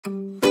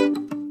Unit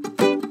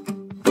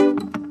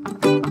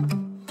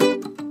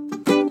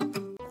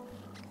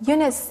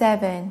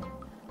 7.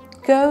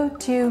 Go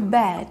to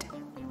bed.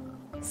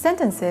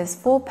 Sentences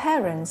for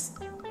parents.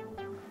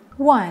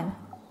 1.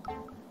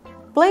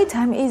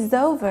 Playtime is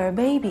over,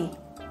 baby.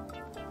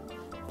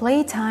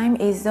 Playtime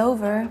is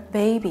over,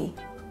 baby.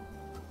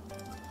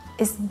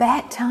 It's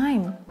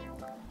bedtime.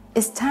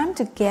 It's time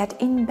to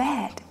get in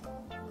bed.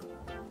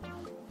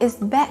 It's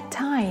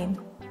bedtime.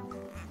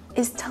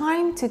 It's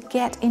time to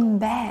get in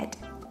bed.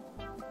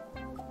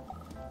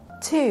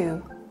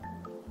 2.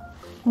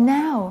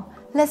 Now,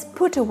 let's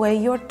put away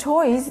your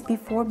toys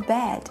before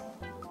bed.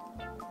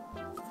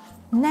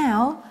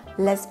 Now,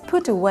 let's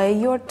put away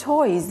your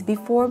toys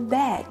before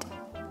bed.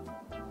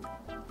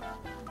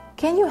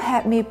 Can you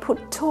help me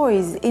put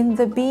toys in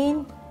the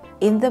bin,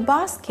 in the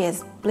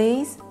baskets,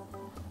 please?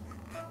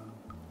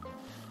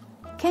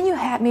 Can you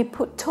help me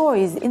put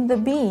toys in the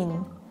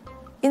bin,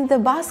 in the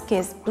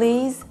baskets,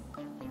 please?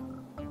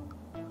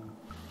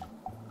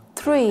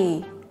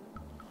 3.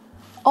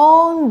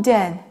 All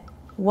done.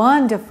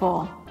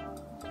 Wonderful.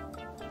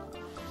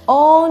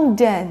 All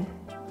done.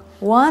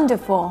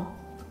 Wonderful.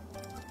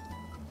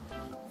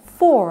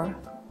 4.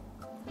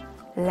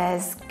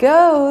 Let's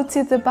go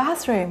to the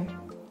bathroom.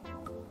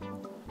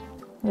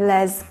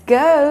 Let's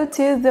go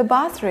to the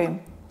bathroom.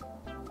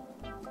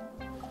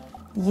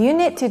 You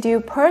need to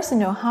do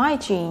personal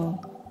hygiene.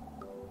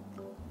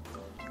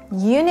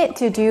 You need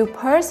to do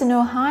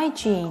personal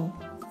hygiene.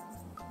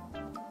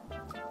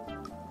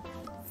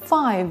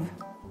 5.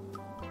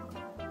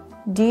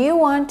 Do you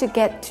want to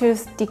get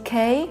tooth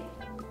decay?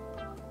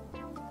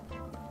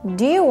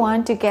 Do you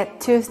want to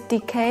get tooth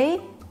decay?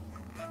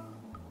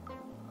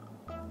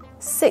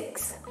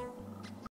 6.